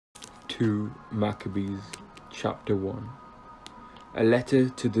2 Maccabees chapter 1. A letter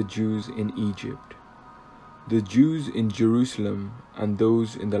to the Jews in Egypt. The Jews in Jerusalem and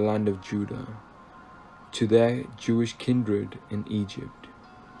those in the land of Judah, to their Jewish kindred in Egypt,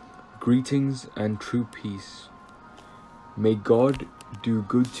 greetings and true peace. May God do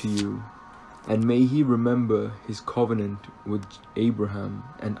good to you, and may he remember his covenant with Abraham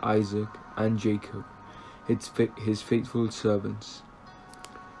and Isaac and Jacob, his faithful servants.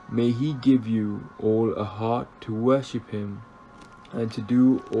 May he give you all a heart to worship him and to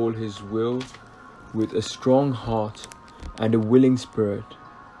do all his will with a strong heart and a willing spirit.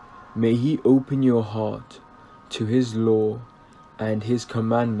 May he open your heart to his law and his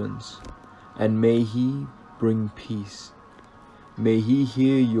commandments, and may he bring peace. May he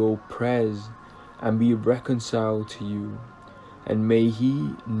hear your prayers and be reconciled to you, and may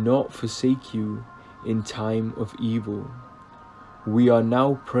he not forsake you in time of evil. We are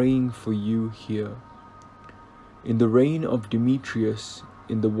now praying for you here. In the reign of Demetrius,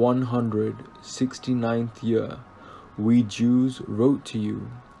 in the 169th year, we Jews wrote to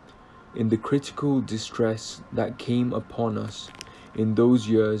you. In the critical distress that came upon us in those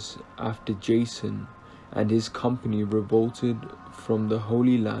years after Jason and his company revolted from the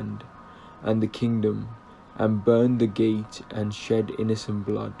Holy Land and the kingdom, and burned the gate and shed innocent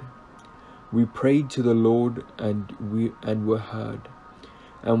blood. We prayed to the Lord and were heard,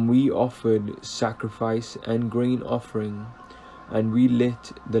 and we offered sacrifice and grain offering, and we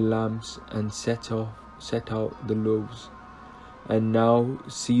lit the lamps and set out the loaves. And now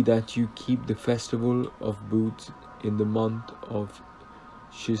see that you keep the festival of booths in the month of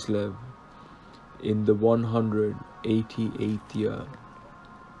Chislev, in the 188th year.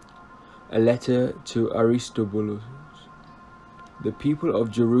 A letter to Aristobulus. The people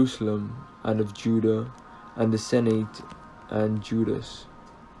of Jerusalem and of Judah and the Senate and Judas,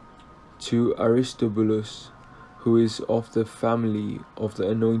 to Aristobulus, who is of the family of the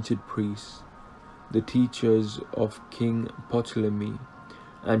anointed priests, the teachers of King Ptolemy,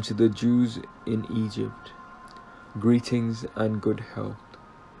 and to the Jews in Egypt, greetings and good health.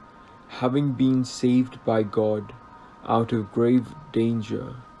 Having been saved by God out of grave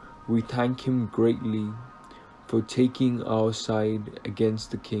danger, we thank him greatly for taking our side against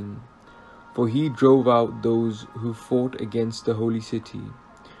the king, for he drove out those who fought against the holy city.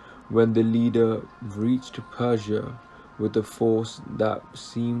 When the leader reached Persia with a force that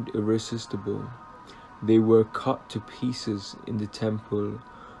seemed irresistible, they were cut to pieces in the temple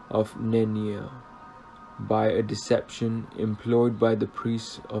of Nenia by a deception employed by the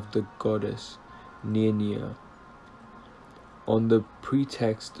priests of the goddess Nenia, on the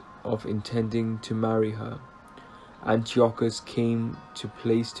pretext of intending to marry her. Antiochus came to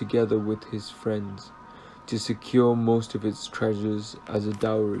place together with his friends to secure most of its treasures as a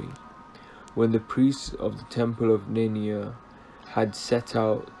dowry. When the priests of the temple of Nenia had set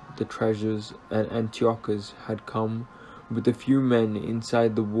out the treasures, and Antiochus had come with a few men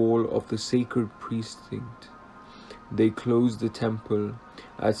inside the wall of the sacred precinct, they closed the temple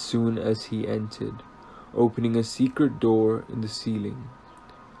as soon as he entered, opening a secret door in the ceiling.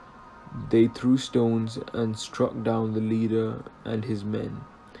 They threw stones and struck down the leader and his men.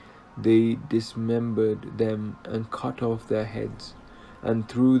 They dismembered them and cut off their heads and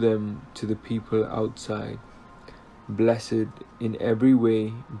threw them to the people outside. Blessed in every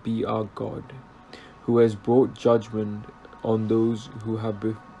way be our God, who has brought judgment on those who have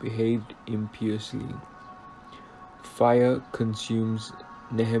behaved impiously. Fire consumes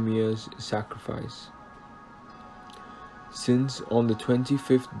Nehemiah's sacrifice. Since on the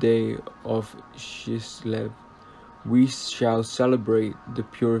 25th day of Chislev we shall celebrate the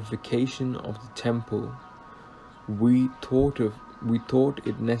purification of the temple, we thought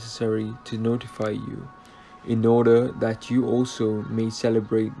it necessary to notify you, in order that you also may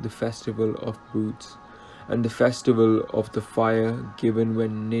celebrate the festival of booths and the festival of the fire given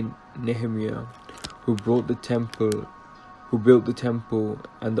when Nehemiah, who built the temple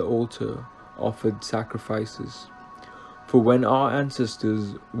and the altar, offered sacrifices. For when our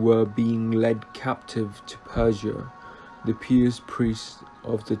ancestors were being led captive to Persia, the pious priests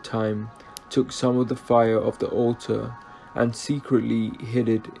of the time took some of the fire of the altar and secretly hid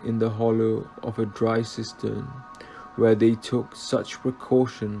it in the hollow of a dry cistern, where they took such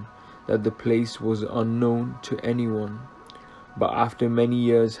precaution that the place was unknown to anyone. But after many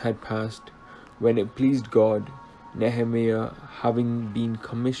years had passed, when it pleased God, Nehemiah, having been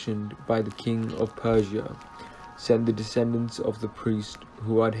commissioned by the king of Persia, sent the descendants of the priest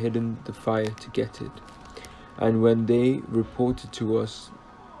who had hidden the fire to get it. And when they reported to us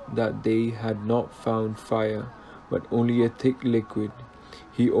that they had not found fire, but only a thick liquid,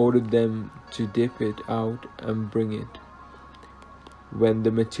 He ordered them to dip it out and bring it. When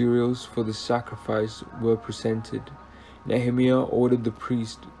the materials for the sacrifice were presented, Nehemiah ordered the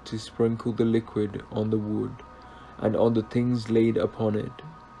priest to sprinkle the liquid on the wood and on the things laid upon it.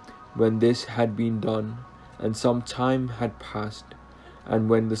 When this had been done, and some time had passed, and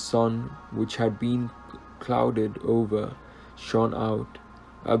when the sun, which had been clouded over, shone out,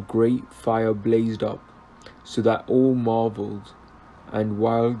 a great fire blazed up, so that all marveled. And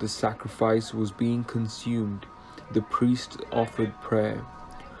while the sacrifice was being consumed, the priests offered prayer,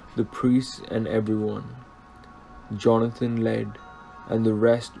 the priests and everyone. Jonathan led, and the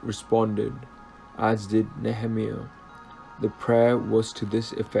rest responded, as did Nehemiah. The prayer was to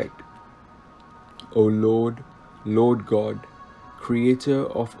this effect: O Lord, Lord God, Creator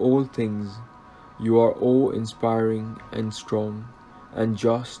of all things, you are awe-inspiring and strong, and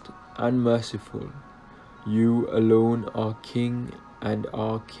just and merciful. You alone are King and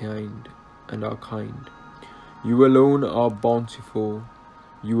are kind. You alone are bountiful.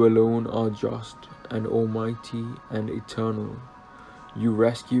 You alone are just and almighty and eternal. You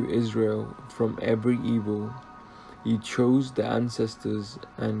rescue Israel from every evil. You chose the ancestors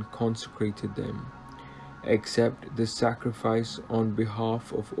and consecrated them. Accept the sacrifice on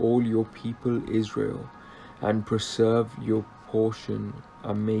behalf of all your people Israel, and preserve your portion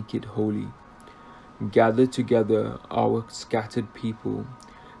and make it holy. Gather together our scattered people.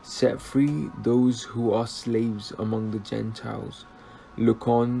 Set free those who are slaves among the Gentiles. Look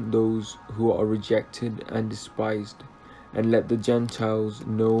on those who are rejected and despised, and let the Gentiles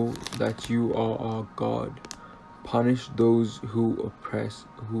know that you are our God. Punish those who oppress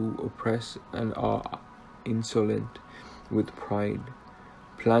and are insolent with pride.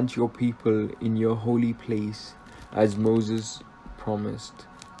 Plant your people in your holy place, as Moses promised.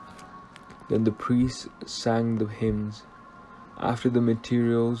 Then the priests sang the hymns. After the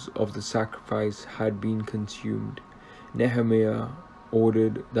materials of the sacrifice had been consumed, Nehemiah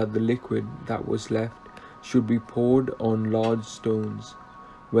ordered that the liquid that was left should be poured on large stones.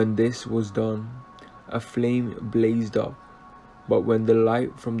 When this was done, a flame blazed up, but when the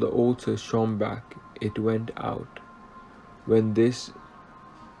light from the altar shone back, it went out. When this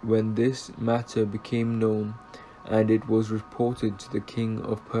matter became known, and it was reported to the king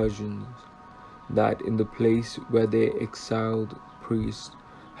of Persians, that in the place where the exiled priests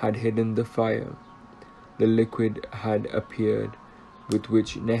had hidden the fire, the liquid had appeared, with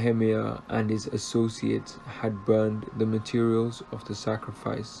which Nehemiah and his associates had burned the materials of the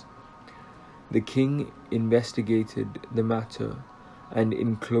sacrifice. The king investigated the matter and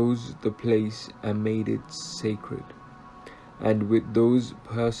enclosed the place and made it sacred. And with those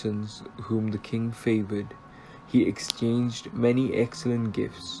persons whom the king favored, he exchanged many excellent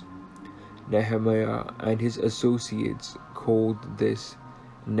gifts. Nehemiah and his associates called this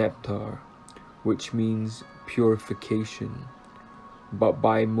Neptar, which means purification, but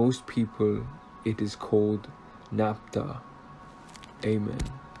by most people it is called Naphtah.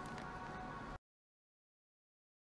 Amen.